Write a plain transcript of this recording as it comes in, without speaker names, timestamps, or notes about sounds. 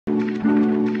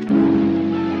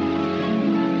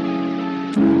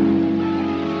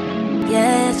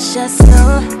It's just you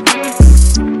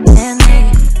and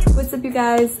me. What's up, you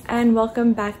guys, and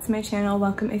welcome back to my channel.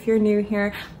 Welcome if you're new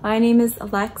here. My name is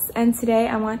Alex, and today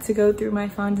I want to go through my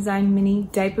Fawn Design mini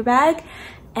diaper bag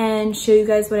and show you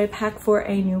guys what I pack for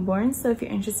a newborn. So if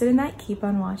you're interested in that, keep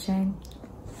on watching.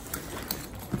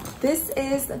 This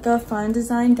is the Fawn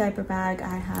Design diaper bag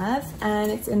I have,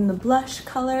 and it's in the blush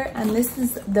color, and this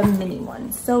is the mini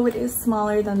one. So it is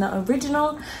smaller than the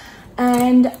original,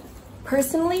 and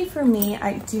personally for me,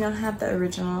 I do not have the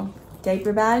original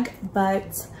diaper bag,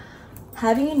 but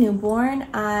having a newborn,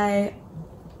 I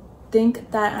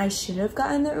think that I should have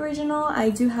gotten the original.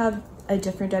 I do have a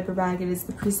different diaper bag. It is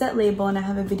the preset label, and I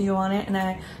have a video on it,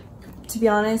 and to be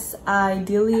honest,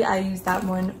 ideally I use that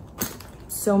one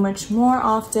so much more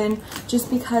often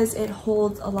just because it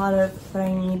holds a lot of what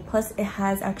I need, plus it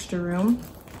has extra room.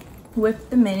 With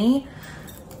the mini,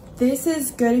 this is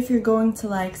good if you're going to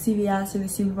like CVS or the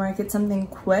supermarket, something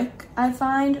quick, I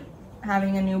find,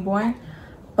 having a newborn.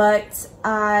 But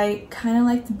I kind of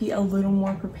like to be a little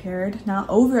more prepared, not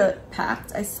over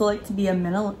packed. I still like to be a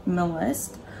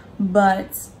minimalist,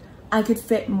 but I could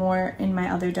fit more in my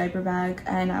other diaper bag,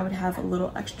 and I would have a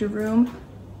little extra room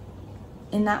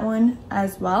in that one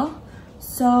as well.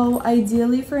 So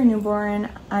ideally for a newborn,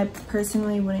 I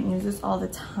personally wouldn't use this all the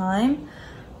time,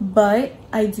 but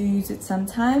I do use it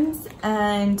sometimes.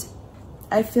 And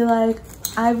I feel like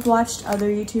I've watched other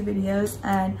YouTube videos,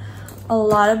 and a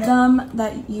lot of them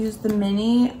that use the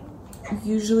mini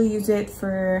usually use it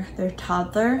for their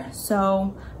toddler.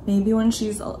 So maybe when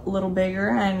she's a little bigger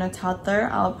and a toddler,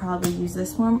 I'll probably use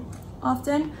this more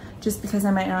often just because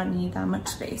I might not need that much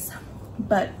space.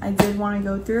 But I did want to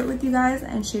go through it with you guys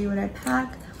and show you what I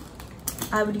pack.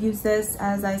 I would use this,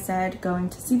 as I said, going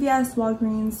to CVS,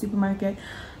 Walgreens, supermarket.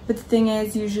 But the thing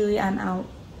is, usually I'm out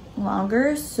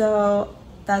longer, so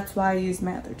that's why I use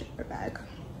my other diaper bag.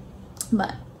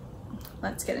 But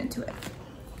let's get into it.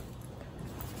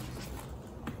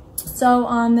 So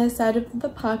on this side of the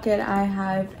pocket, I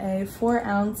have a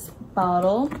 4-ounce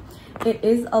bottle. It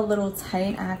is a little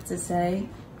tight, I have to say,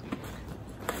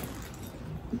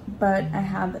 but I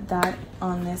have that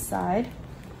on this side.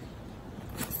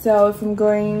 So if I'm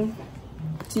going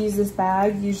to use this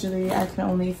bag, usually I can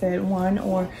only fit one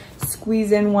or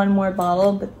squeeze in one more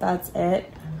bottle, but that's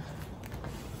it.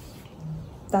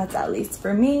 That's at least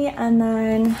for me. And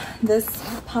then this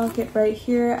pocket right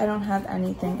here, I don't have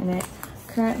anything in it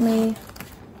currently.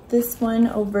 This one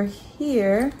over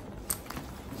here,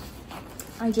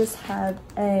 I just have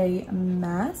a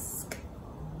mask.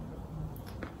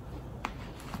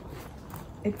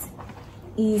 It's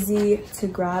easy to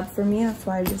grab for me, that's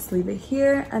why I just leave it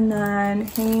here. And then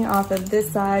hanging off of this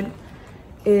side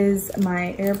is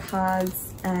my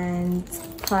AirPods and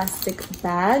plastic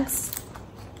bags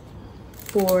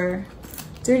for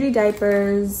dirty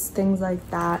diapers, things like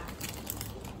that.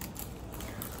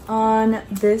 On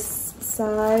this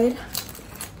side,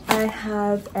 I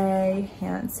have a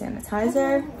hand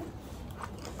sanitizer.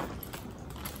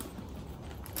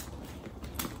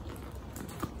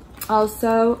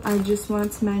 Also, I just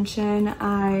wanted to mention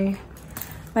my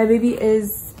baby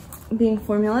is being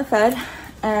formula fed,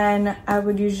 and I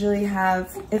would usually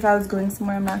have, if I was going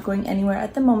somewhere, I'm not going anywhere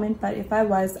at the moment, but if I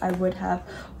was, I would have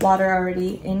water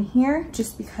already in here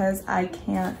just because I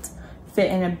can't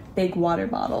fit in a big water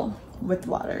bottle with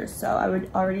water. So I would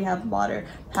already have water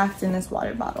packed in this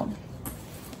water bottle.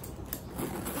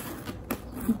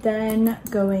 Then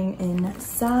going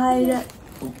inside,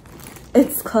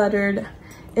 it's cluttered.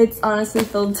 It's honestly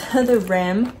filled to the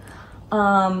rim,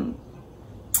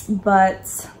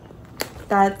 but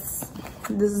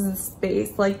this is a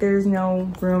space, like there's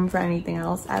no room for anything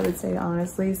else, I would say,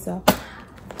 honestly. So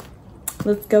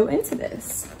let's go into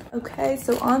this. Okay,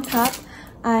 so on top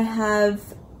I have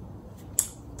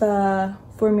the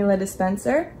formula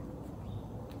dispenser.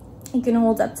 It can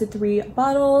hold up to 3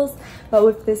 bottles, but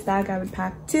with this bag I would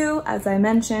pack 2, as I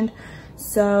mentioned,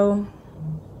 so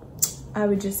I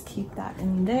would just keep that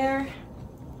in there.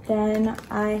 Then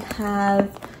I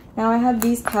have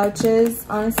these pouches.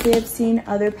 Honestly, I've seen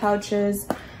other pouches.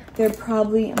 They're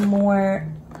probably more,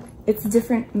 it's a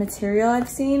different material I've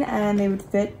seen, and they would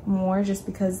fit more just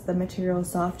because the material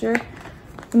is softer.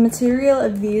 The material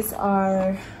of these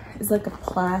is like a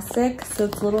plastic, so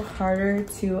it's a little harder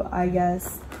to, I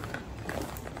guess,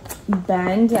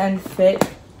 bend and fit.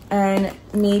 And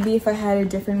maybe if I had a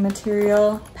different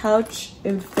material pouch,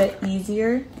 it would fit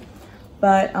easier.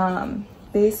 But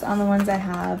based on the ones I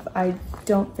have, I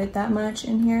don't fit that much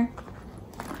in here.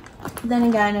 Then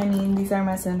again, I mean, these are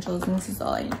my essentials, and this is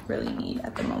all I really need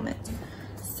at the moment.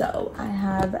 So I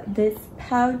have this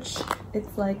pouch.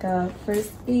 It's like a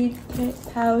first aid kit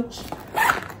pouch.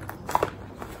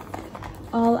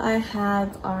 all I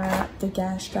have are the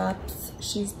gas drops.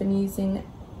 She's been using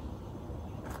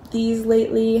these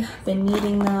lately, been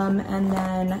needing them, and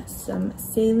then some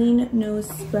saline nose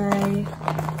spray,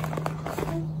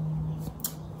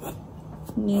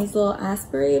 nasal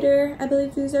aspirator, I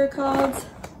believe these are called,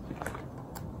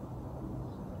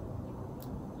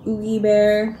 Oogie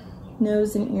Bear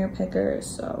nose and ear picker,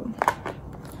 so,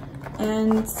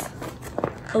 and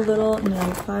a little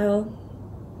nail file.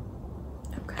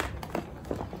 Okay,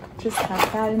 just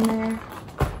have that in there.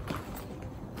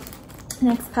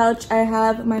 Next pouch, I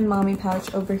have my mommy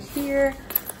pouch over here.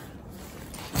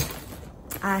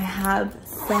 I have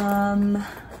some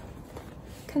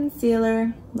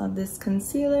concealer, love this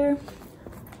concealer,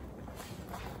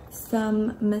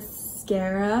 some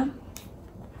mascara,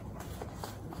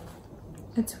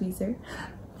 a tweezer.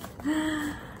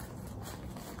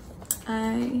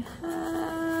 I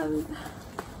have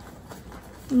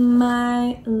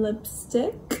my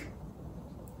lipstick,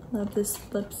 love this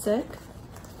lipstick,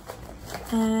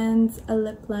 and a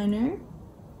lip liner.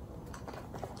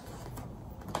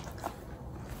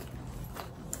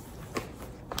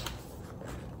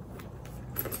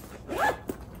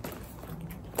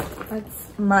 That's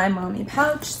my mommy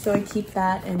pouch, so I keep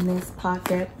that in this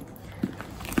pocket.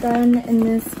 Then in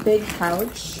this big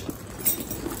pouch,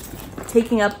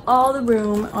 taking up all the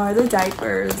room, are the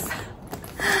diapers.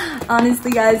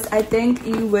 Honestly, guys, I think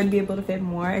you would be able to fit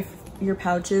more if your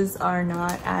pouches are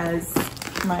not as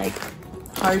like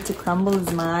hard to crumble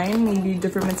as mine. Maybe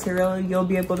different material, you'll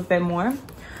be able to fit more.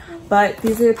 But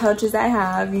these are the pouches I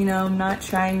have. You know, I'm not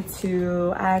trying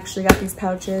to, I actually got these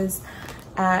pouches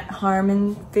at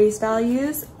Harmon Face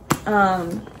Values.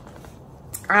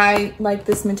 I like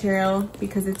this material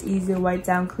because it's easy to wipe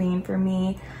down clean for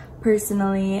me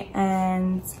personally,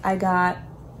 and I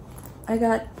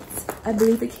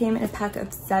believe it came in a pack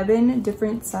of 7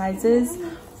 different sizes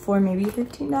for maybe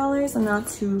 $15. I'm not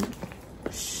too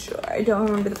sure, I don't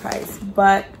remember the price,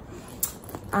 but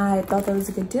I thought that was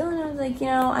a good deal, and I was like, you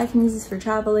know, I can use this for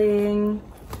traveling,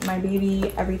 my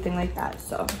baby, everything like that.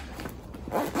 So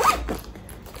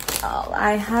all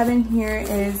I have in here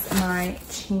is my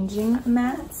changing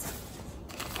mats.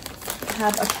 I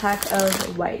have a pack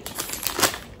of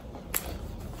wipes,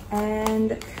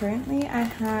 and currently I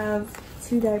have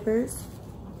 2 diapers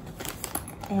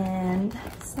and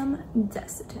some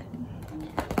Desitin.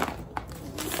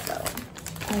 So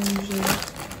I usually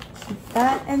keep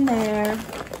that in there.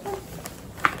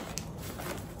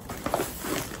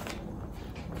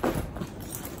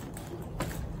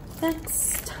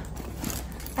 Next,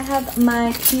 I have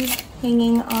my keys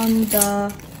hanging on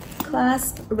the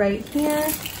clasp right here.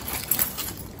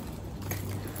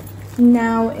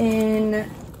 Now in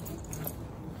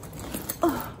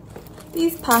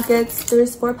these pockets,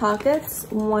 there's 4 pockets,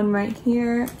 one right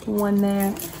here, one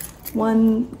there,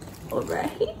 one over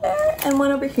here, and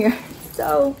one over here.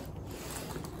 So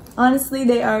honestly,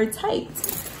 they are tight,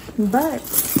 but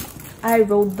I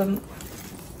rolled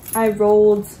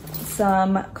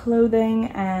some clothing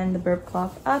and the burp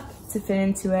cloth up to fit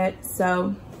into it.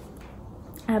 So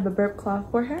I have a burp cloth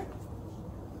for her,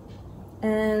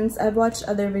 and I've watched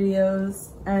other videos,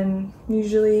 and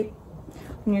usually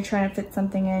when you're trying to fit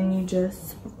something in, you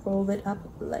just roll it up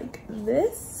like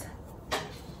this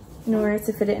in order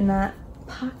to fit it in that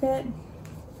pocket,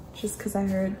 just because I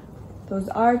heard those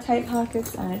are tight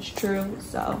pockets, and it's true.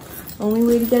 So the only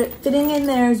way to get it fitting in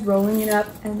there is rolling it up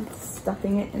and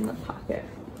stuffing it in the pocket.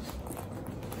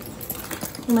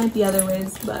 There might be other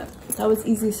ways, but that was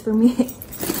easiest for me.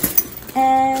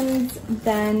 And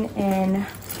then in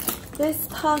this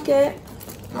pocket,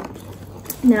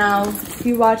 now if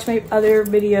you watch my other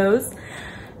videos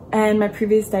and my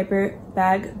previous diaper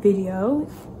bag video,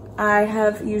 I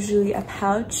have usually a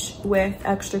pouch with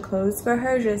extra clothes for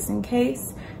her just in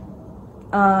case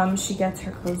she gets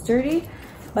her clothes dirty,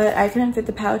 but I couldn't fit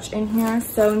the pouch in here,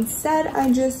 so instead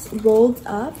I just rolled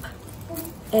up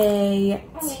a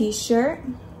t-shirt.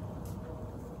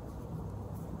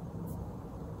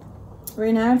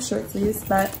 Right now I have short sleeves,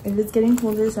 but if it's getting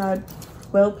colder, so I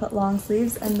will put long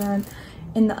sleeves. And then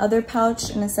in the other pouch,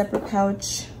 in a separate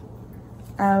pouch,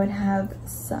 I would have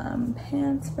some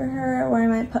pants for her, or I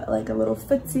might put like a little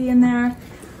footsie in there,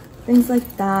 things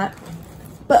like that.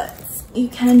 But you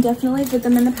can definitely put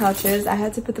them in the pouches. I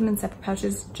had to put them in separate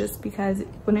pouches just because it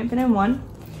wouldn't fit in one.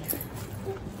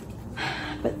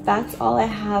 But that's all I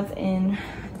have in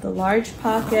the large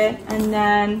pocket. And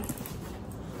then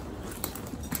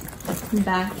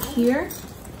back here,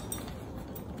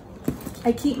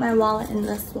 I keep my wallet in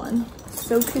this one.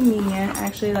 So convenient. I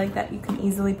actually like that you can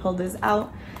easily pull this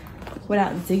out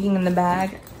without digging in the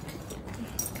bag,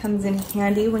 Comes in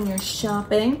handy when you're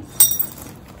shopping.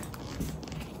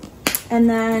 And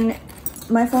then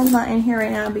my phone's not in here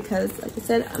right now because, like I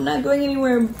said, I'm not going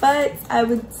anywhere, but I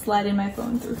would slide in my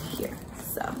phone through here.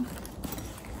 So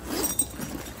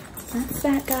that's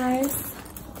that, guys.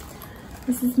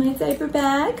 This is my diaper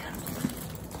bag.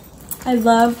 I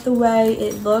love the way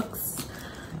it looks.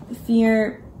 If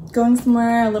you're going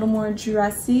somewhere a little more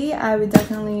dressy, I would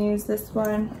definitely use this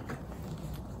one.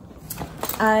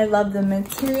 I love the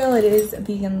material. It is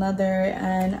vegan leather,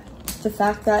 and the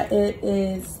fact that it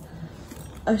is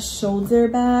a shoulder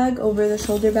bag, over the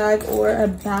shoulder bag, or a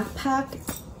backpack,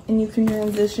 and you can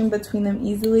transition between them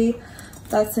easily,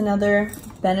 that's another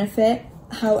benefit.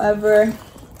 However,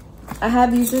 I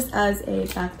have used this as a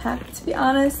backpack, to be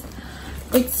honest.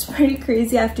 It's pretty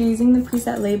crazy. After using the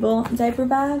Preset Label diaper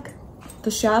bag,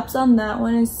 the straps on that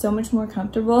one is so much more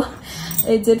comfortable.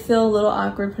 It did feel a little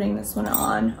awkward putting this one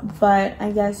on, but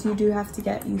I guess you do have to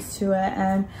get used to it.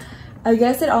 And I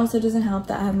guess it also doesn't help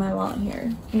that I have my wallet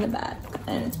here in the back,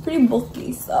 and it's pretty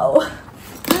bulky, so.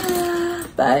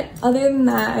 But other than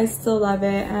that, I still love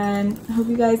it, and I hope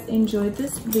you guys enjoyed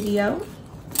this video.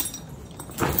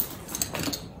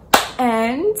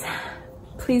 And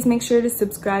please make sure to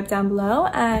subscribe down below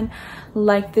and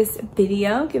like this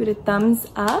video, give it a thumbs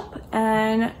up,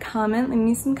 and comment. Leave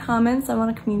me some comments. I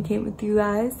want to communicate with you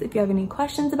guys. If you have any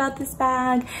questions about this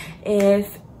bag,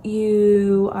 if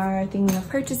you are thinking of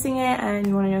purchasing it and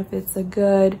you want to know if it's a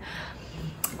good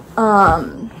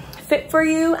fit for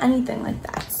you, anything like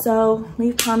that. So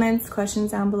leave comments,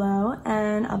 questions down below,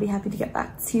 and I'll be happy to get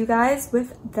back to you guys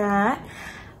with that.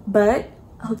 But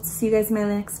I hope to see you guys in my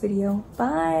next video.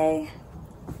 Bye.